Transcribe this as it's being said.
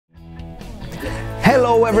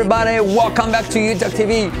Hello everybody, welcome back to YouTube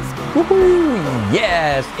TV.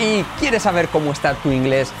 Yes, ¿y quieres saber cómo está tu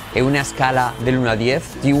inglés en una escala del 1 al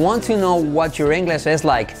 10? Do you want to know what your English is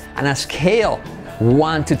like on a scale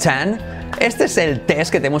 1 to 10? Este es el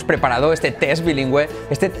test que te hemos preparado, este test bilingüe,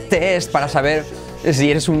 este test para saber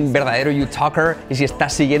si eres un verdadero YouTalker y si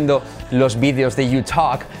estás siguiendo los vídeos de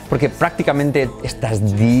YouTalk, porque prácticamente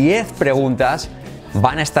estas 10 preguntas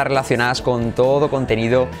van a estar relacionadas con todo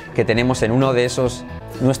contenido que tenemos en uno de esos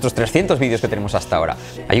nuestros 300 vídeos que tenemos hasta ahora.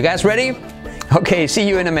 Are you guys ready? Okay, see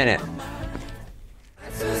you in a minute.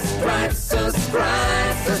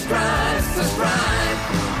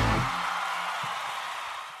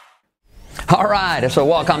 Alright, so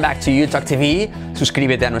welcome back to YouTalk TV.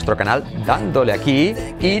 Suscríbete a nuestro canal dándole aquí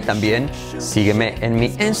y también sígueme en mi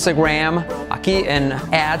Instagram, aquí en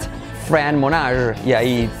 @franmonage, y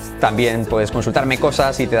ahí también puedes consultarme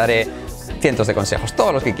cosas y te daré cientos de consejos,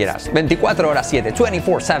 todos los que quieras, 24 horas 7,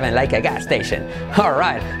 24/7, like a gas station.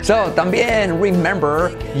 Alright, so también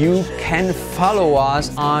remember, you can follow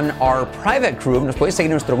us on our private group. Nos puedes seguir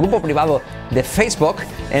en nuestro grupo privado de Facebook,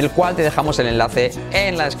 en el cual te dejamos el enlace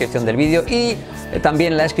en la descripción del vídeo, y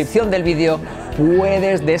también en la descripción del vídeo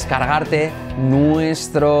puedes descargarte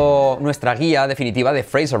nuestra guía definitiva de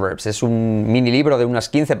phrasal verbs. Es un mini libro de unas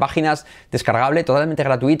 15 páginas descargable, totalmente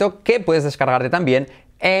gratuito, que puedes descargarte también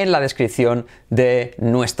en la descripción de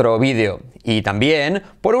nuestro vídeo. Y también,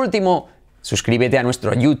 por último, suscríbete a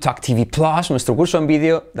nuestro YouTalk TV Plus, nuestro curso en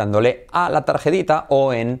vídeo, dándole a la tarjetita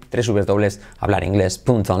o en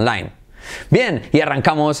www.hablaringles.online. Bien, y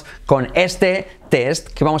arrancamos con este test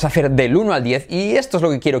que vamos a hacer del 1 al 10, y esto es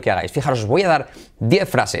lo que quiero que hagáis. Fijaros, os voy a dar 10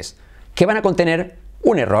 frases que van a contener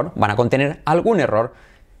un error, van a contener algún error,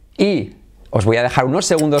 y os voy a dejar unos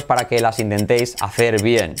segundos para que las intentéis hacer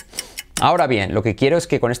bien. Ahora bien, lo que quiero es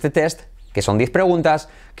que con este test, que son 10 preguntas,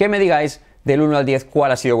 que me digáis del 1 al 10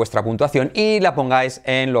 cuál ha sido vuestra puntuación y la pongáis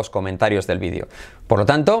en los comentarios del vídeo. Por lo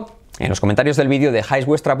tanto, en los comentarios del vídeo dejáis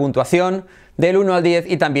vuestra puntuación del 1 al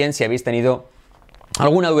 10 y también si habéis tenido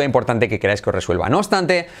alguna duda importante que queráis que os resuelva. No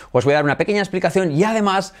obstante, os voy a dar una pequeña explicación y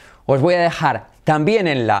además os voy a dejar también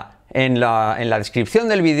en la descripción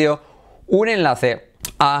del vídeo un enlace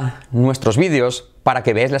a nuestros vídeos para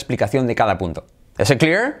que veáis la explicación de cada punto. ¿Es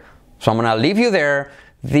clear? So I'm going to leave you there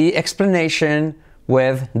the explanation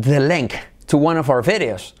with the link to one of our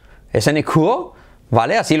videos. Isn't it cool?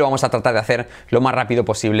 ¿Vale? Así lo vamos a tratar de hacer lo más rápido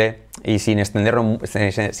posible y sin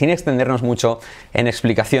extendernos mucho en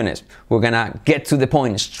explicaciones. We're gonna get to the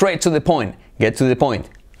point, straight to the point, get to the point.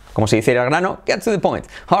 Como se dice al grano, get to the point.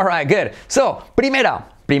 All right, good. So, primera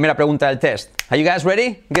pregunta del test. Are you guys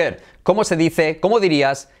ready? Good. ¿Cómo se dice, cómo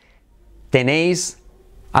dirías, ¿tenéis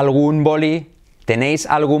algún boli? ¿Tenéis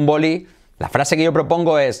algún boli? La frase que yo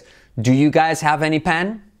propongo es, ¿do you guys have any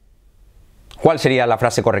pen? ¿Cuál sería la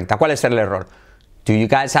frase correcta? ¿Cuál es el error? ¿Do you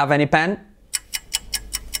guys have any pen?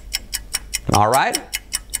 All right.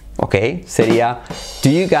 Ok, sería, ¿do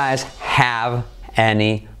you guys have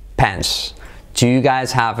any pens? ¿Do you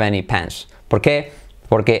guys have any pens? ¿Por qué?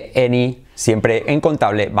 Porque any siempre en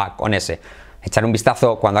contable va con ese. Echar un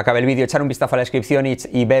vistazo, cuando acabe el vídeo, echar un vistazo a la descripción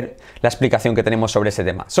y ver la explicación que tenemos sobre ese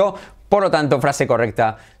tema. Por lo tanto, frase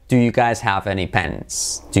correcta, do you guys have any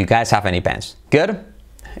pens? Do you guys have any pens? Good.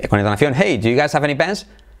 Con entonación, hey, do you guys have any pens?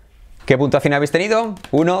 ¿Qué puntuación habéis tenido?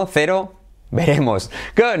 1, 0, veremos.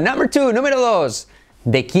 Good. Number 2, número 2.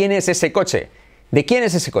 ¿De quién es ese coche? ¿De quién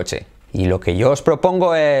es ese coche? Y lo que yo os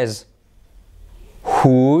propongo es,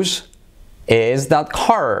 whose is that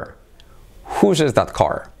car? Whose is that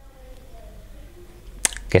car?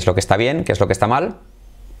 ¿Qué es lo que está bien? ¿Qué es lo que está mal?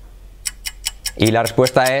 Y la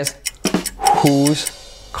respuesta es, whose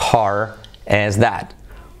car is that?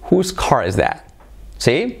 Whose car is that?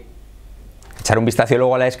 ¿Sí? Echar un vistazo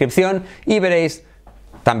luego a la descripción y veréis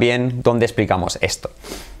también dónde explicamos esto.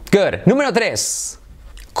 Good. Número 3.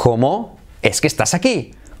 ¿Cómo es que estás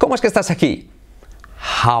aquí? ¿Cómo es que estás aquí?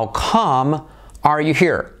 How come are you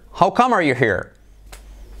here? How come are you here?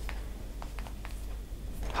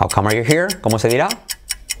 How come are you here? ¿Cómo se dirá?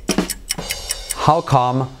 How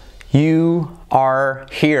come you are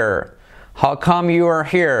here? How come you are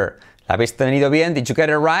here? ¿La habéis tenido bien? Did you get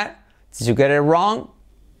it right? Did you get it wrong?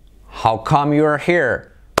 How come you are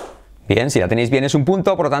here? Bien, si la tenéis bien es un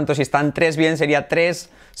punto, por lo tanto si están 3 bien sería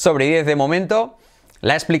 3/10 de momento.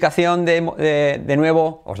 La explicación de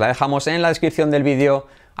nuevo os la dejamos en la descripción del vídeo,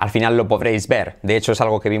 al final lo podréis ver. De hecho es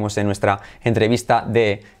algo que vimos en nuestra entrevista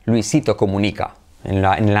de Luisito Comunica. En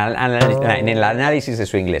el análisis de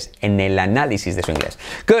su inglés. En el análisis de su inglés.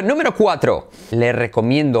 Good. Número 4. Le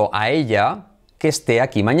recomiendo a ella que esté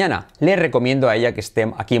aquí mañana. Le recomiendo a ella que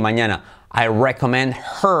esté aquí mañana. I recommend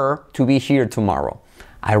her to be here tomorrow.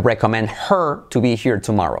 I recommend her to be here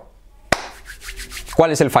tomorrow.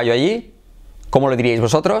 ¿Cuál es el fallo allí? ¿Cómo lo diríais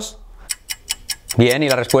vosotros? Bien, y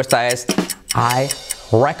la respuesta es I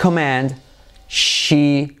recommend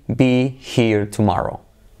she be here tomorrow.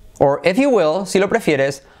 Or if you will, si lo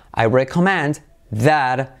prefieres, I recommend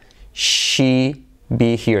that she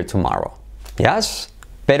be here tomorrow. Yes?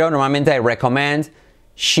 Pero normalmente I recommend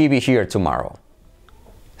she be here tomorrow.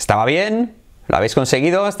 ¿Estaba bien? ¿Lo habéis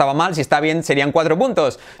conseguido? ¿Estaba mal? Si está bien, serían 4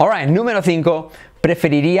 puntos. Alright, número 5.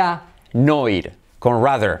 Preferiría no ir. Con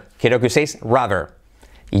rather. Quiero que uséis rather.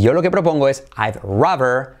 Y yo lo que propongo es I'd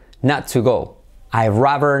rather not to go. I'd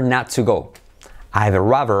rather not to go. I'd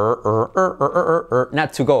rather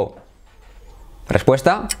not to go.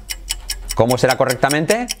 Respuesta. ¿Cómo será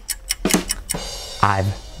correctamente? I'd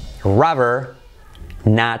rather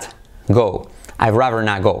not go. I'd rather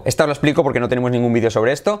not go. Esto lo explico porque no tenemos ningún vídeo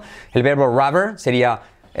sobre esto. El verbo rather sería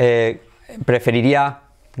preferiría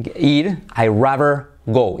ir. I'd rather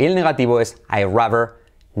go. Y el negativo es I'd rather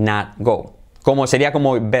not go. Como sería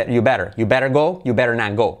como you better. You better go, you better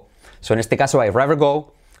not go. So en este caso I'd rather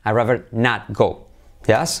go, I'd rather not go.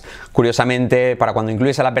 ¿Yes? Curiosamente, para cuando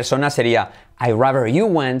incluyes a la persona sería I'd rather you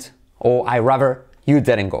went o I'd rather you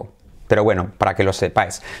didn't go. Pero bueno, para que lo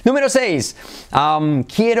sepáis. Número 6.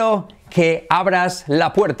 Quiero que abras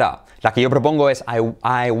la puerta. La que yo propongo es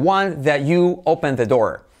I want that you open the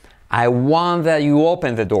door. I want that you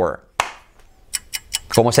open the door.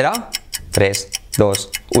 ¿Cómo será? 3,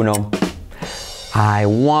 2, 1. I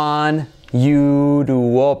want you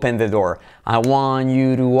to open the door. I want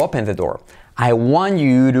you to open the door. I want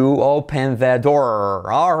you to open the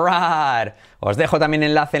door. All right. Os dejo también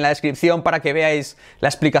enlace en la descripción para que veáis la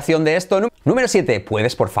explicación de esto. Número 7.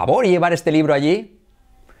 ¿Puedes, por favor, llevar este libro allí?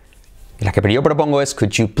 La que yo propongo es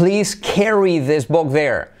Could you please carry this book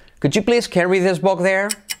there? Could you please carry this book there?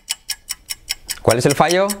 ¿Cuál es el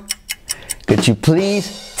fallo? Could you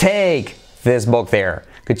please take this book there?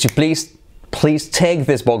 Could you please take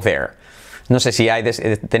this book there? No sé si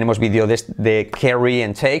tenemos vídeo de carry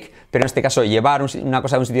and take, pero en este caso llevar una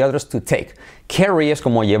cosa de un sitio a otro es to take. Carry es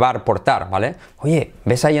como llevar, portar, ¿vale? Oye,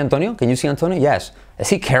 ¿ves ahí Antonio? Can you see Antonio? Yes.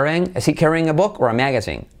 Is he carrying a book or a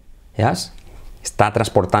magazine? Yes. Está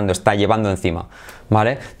transportando, está llevando encima,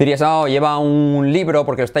 ¿vale? Dirías, oh, lleva un libro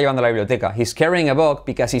porque lo está llevando a la biblioteca. He's carrying a book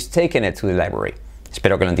because he's taking it to the library.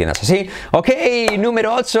 Espero que lo entiendas así. Ok,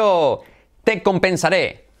 número 8. Te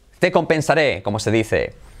compensaré, como se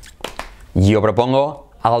dice. Yo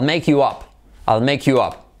propongo I'll make you up. I'll make you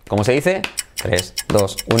up. ¿Cómo se dice? 3,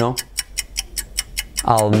 2, 1.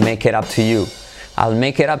 I'll make it up to you. I'll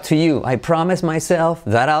make it up to you. I promise myself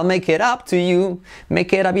that I'll make it up to you.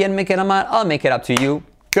 Make it up bien, make it up mal. I'll make it up to you.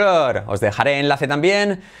 Good. Os dejaré enlace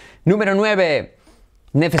también. Número 9.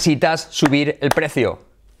 Necesitas subir el precio.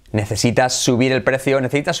 Necesitas subir el precio.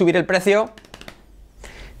 ¿Necesitas subir el precio?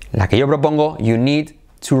 La que yo propongo, you need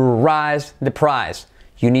to rise the price.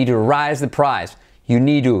 You need to rise the price. You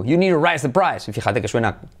need to rise the price. Y fíjate que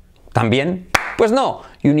suena tan bien. Pues no.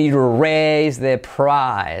 You need to raise the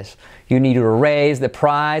price. You need to raise the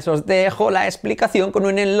price. Os dejo la explicación con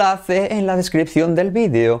un enlace en la descripción del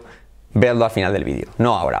vídeo. Vedlo al final del vídeo,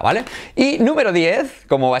 no ahora, ¿vale? Y número 10,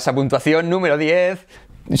 ¿cómo va esa puntuación? Número 10,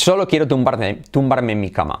 solo quiero tumbarme en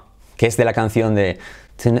mi cama, que es de la canción de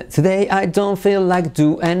Today I don't feel like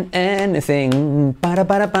doing anything.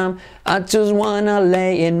 Para-para-pam. I just wanna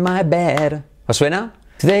lay in my bed. ¿Os suena?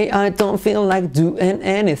 Today I don't feel like doing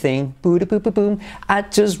anything. Boom. I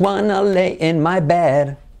just wanna lay in my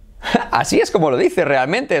bed. Así es como lo dice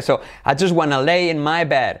realmente eso. I just wanna lay in my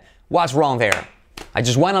bed. What's wrong there? I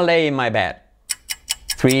just wanna lay in my bed.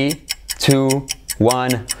 3, 2,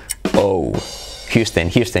 1. Oh,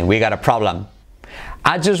 Houston, we got a problem.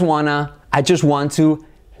 I just want to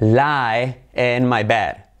lie in my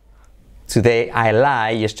bed. Today I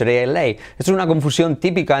lie, yesterday I lay. Esto es una confusión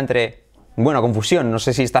típica entre, bueno, confusión, no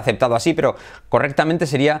sé si está aceptado así, pero correctamente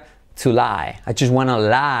sería to lie. I just wanna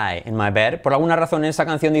lie in my bed. Por alguna razón en esa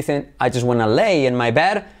canción dicen I just wanna lay in my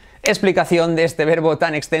bed. Explicación de este verbo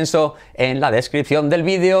tan extenso en la descripción del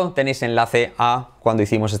vídeo. Tenéis enlace a cuando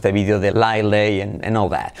hicimos este vídeo de lie, lay and all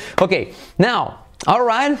that. Okay, now,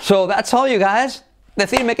 alright, so that's all you guys.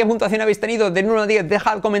 Decidme qué puntuación habéis tenido del 1 al 10,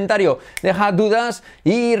 dejad comentario, dejad dudas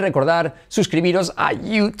y recordad suscribiros a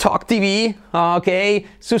YouTalk TV, ok,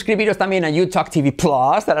 suscribiros también a YouTalk TV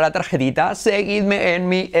Plus, darle la tarjetita, seguidme en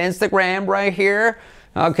mi Instagram right here,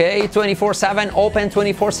 Okay, 24/7, open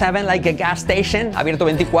 24/7 like a gas station, abierto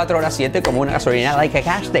 24/7 como una gasolina, like a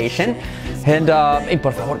gas station. Y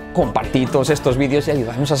por favor, compartid todos estos vídeos y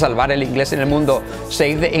ayudadnos a salvar el inglés en el mundo.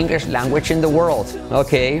 Save the English language in the world.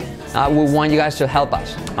 Okay, we want you guys to help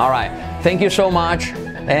us. All right, thank you so much,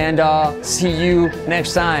 and see you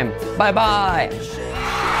next time. Bye bye.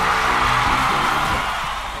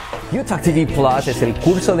 UTalk TV Plus es el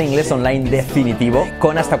curso de inglés online definitivo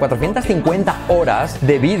con hasta 450 horas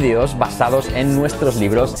de vídeos basados en nuestros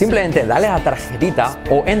libros. Simplemente dale a la tarjetita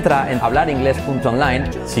o entra en hablaringlés.online.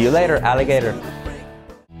 See you later, alligator.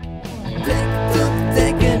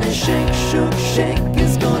 Shake, shake, shake.